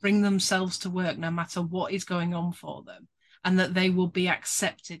bring themselves to work no matter what is going on for them, and that they will be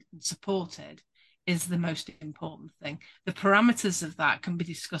accepted and supported, is the most important thing. The parameters of that can be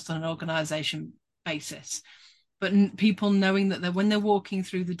discussed on an organisation basis, but people knowing that when they're walking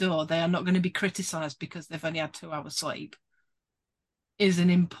through the door, they are not going to be criticised because they've only had 2 hours sleep is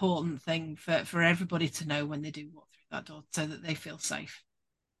an important thing for everybody to know when they do walk through that door, so that they feel safe.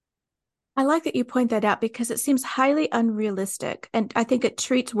 I like that you point that out because it seems highly unrealistic. And I think it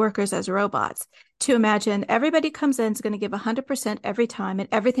treats workers as robots to imagine everybody comes in is going to give 100% every time and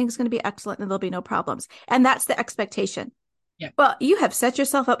everything's going to be excellent and there'll be no problems. And that's the expectation. Yeah. Well, you have set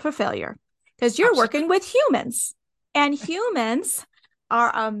yourself up for failure because you're Absolutely. working with humans, and humans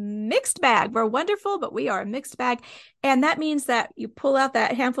are a mixed bag. We're wonderful, but we are a mixed bag. And that means that you pull out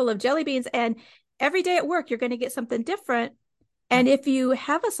that handful of jelly beans, and every day at work, you're going to get something different. And if you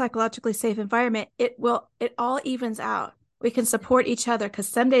have a psychologically safe environment, it all evens out. We can support each other because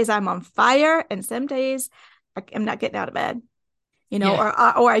some days I'm on fire and some days I'm not getting out of bed,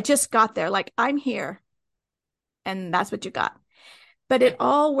 or I just got there. Like, I'm here and that's what you got. But it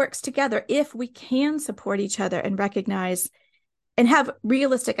all works together if we can support each other and recognize and have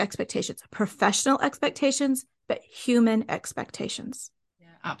realistic expectations, professional expectations, but human expectations. Yeah,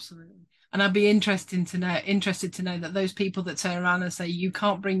 absolutely. And I'd be interested to know that those people that turn around and say you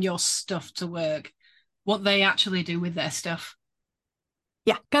can't bring your stuff to work, what they actually do with their stuff.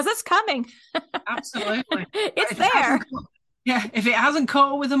 Yeah, because it's coming. Absolutely. It's there. If it hasn't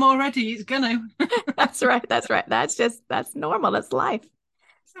caught with them already, it's gonna. That's right. That's normal. That's life.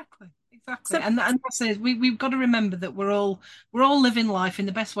 Exactly. And that's it. We've got to remember that we're all living life in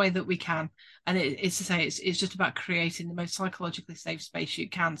the best way that we can. And it's to say it's just about creating the most psychologically safe space you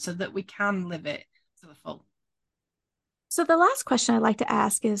can so that we can live it to the full. So the last question I'd like to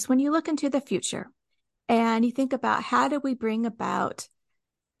ask is, when you look into the future and you think about how do we bring about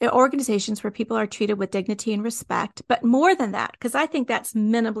organizations where people are treated with dignity and respect, but more than that, because I think that's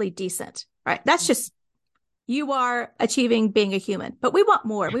minimally decent, right? That's just, you are achieving being a human, but we want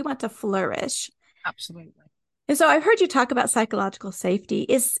more. We want to flourish. Absolutely. And so I've heard you talk about psychological safety.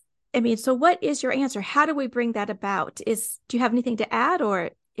 So what is your answer? How do we bring that about? Do you have anything to add, or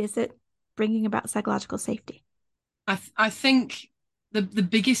is it bringing about psychological safety? I think the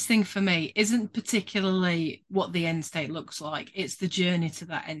biggest thing for me isn't particularly what the end state looks like. It's the journey to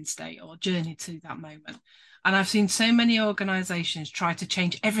that end state or journey to that moment. And I've seen so many organizations try to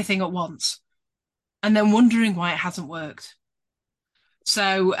change everything at once and then wondering why it hasn't worked.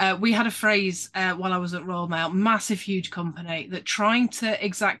 So we had a phrase while I was at Royal Mail, massive, huge company, that trying to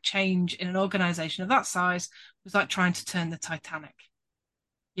exact change in an organization of that size was like trying to turn the Titanic.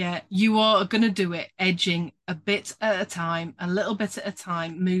 Yeah, you are going to do it edging a bit at a time, a little bit at a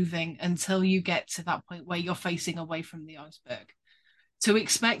time, moving until you get to that point where you're facing away from the iceberg. To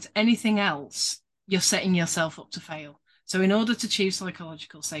expect anything else, you're setting yourself up to fail. So in order to achieve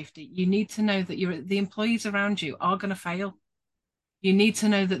psychological safety, you need to know that the employees around you are going to fail. You need to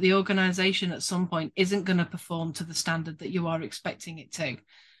know that the organization at some point isn't going to perform to the standard that you are expecting it to.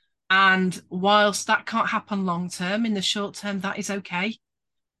 And whilst that can't happen long term, in the short term, that is okay.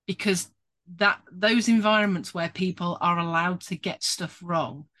 Because those environments where people are allowed to get stuff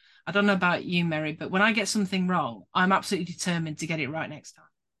wrong, I don't know about you, Mary, but when I get something wrong, I'm absolutely determined to get it right next time.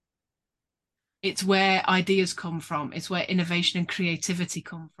 It's where ideas come from. It's where innovation and creativity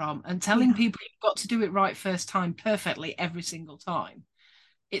come from. And telling people you've got to do it right first time perfectly every single time,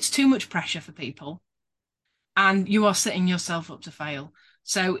 it's too much pressure for people. And you are setting yourself up to fail.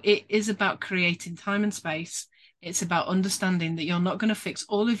 So it is about creating time and space. It's about understanding that you're not going to fix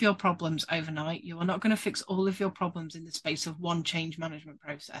all of your problems overnight. You are not going to fix all of your problems in the space of one change management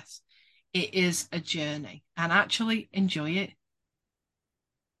process. It is a journey, and actually enjoy it.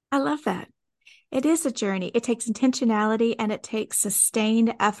 I love that. It is a journey. It takes intentionality and it takes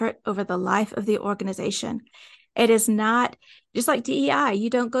sustained effort over the life of the organization. It is not just like DEI. You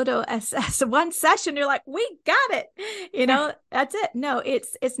don't go to one session, you're like, we got it. That's it. No,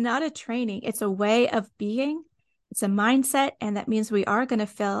 it's not a training. It's a way of being. It's a mindset. And that means we are going to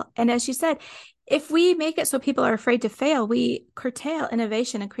fail. And as you said, if we make it so people are afraid to fail, we curtail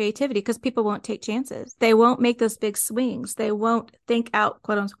innovation and creativity because people won't take chances. They won't make those big swings. They won't think out,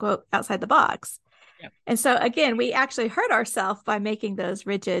 quote unquote, outside the box. Yep. And so again, we actually hurt ourselves by making those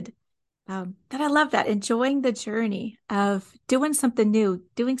rigid. But I love that. Enjoying the journey of doing something new,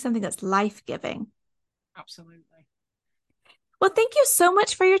 doing something that's life-giving. Absolutely. Well, thank you so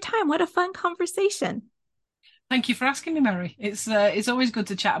much for your time. What a fun conversation. Thank you for asking me, Mary. It's always good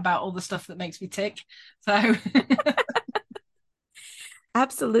to chat about all the stuff that makes me tick. So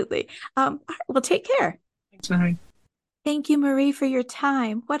absolutely. All right, well, take care. Thanks, Mary. Thank you, Marie, for your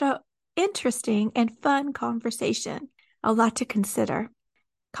time. What a interesting and fun conversation. A lot to consider.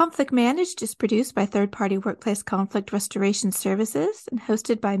 Conflict Managed is produced by third-party workplace conflict restoration services and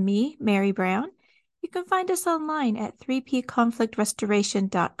hosted by me, Mary Brown. You can find us online at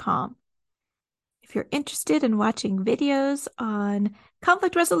 3pconflictrestoration.com. If you're interested in watching videos on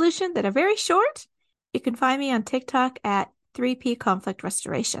conflict resolution that are very short, you can find me on TikTok at 3P Conflict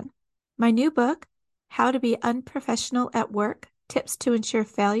Restoration. My new book, How to Be Unprofessional at Work, Tips to Ensure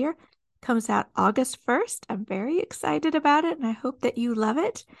Failure, comes out August 1st. I'm very excited about it, and I hope that you love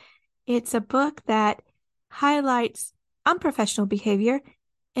it. It's a book that highlights unprofessional behavior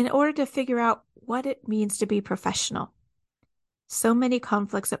in order to figure out what it means to be professional. So many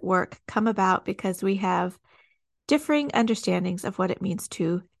conflicts at work come about because we have differing understandings of what it means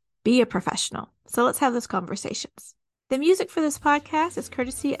to be a professional. So let's have those conversations. The music for this podcast is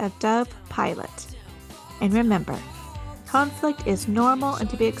courtesy of Dove Pilot. And remember, conflict is normal and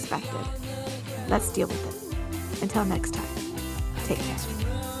to be expected. Let's deal with it. Until next time, take care.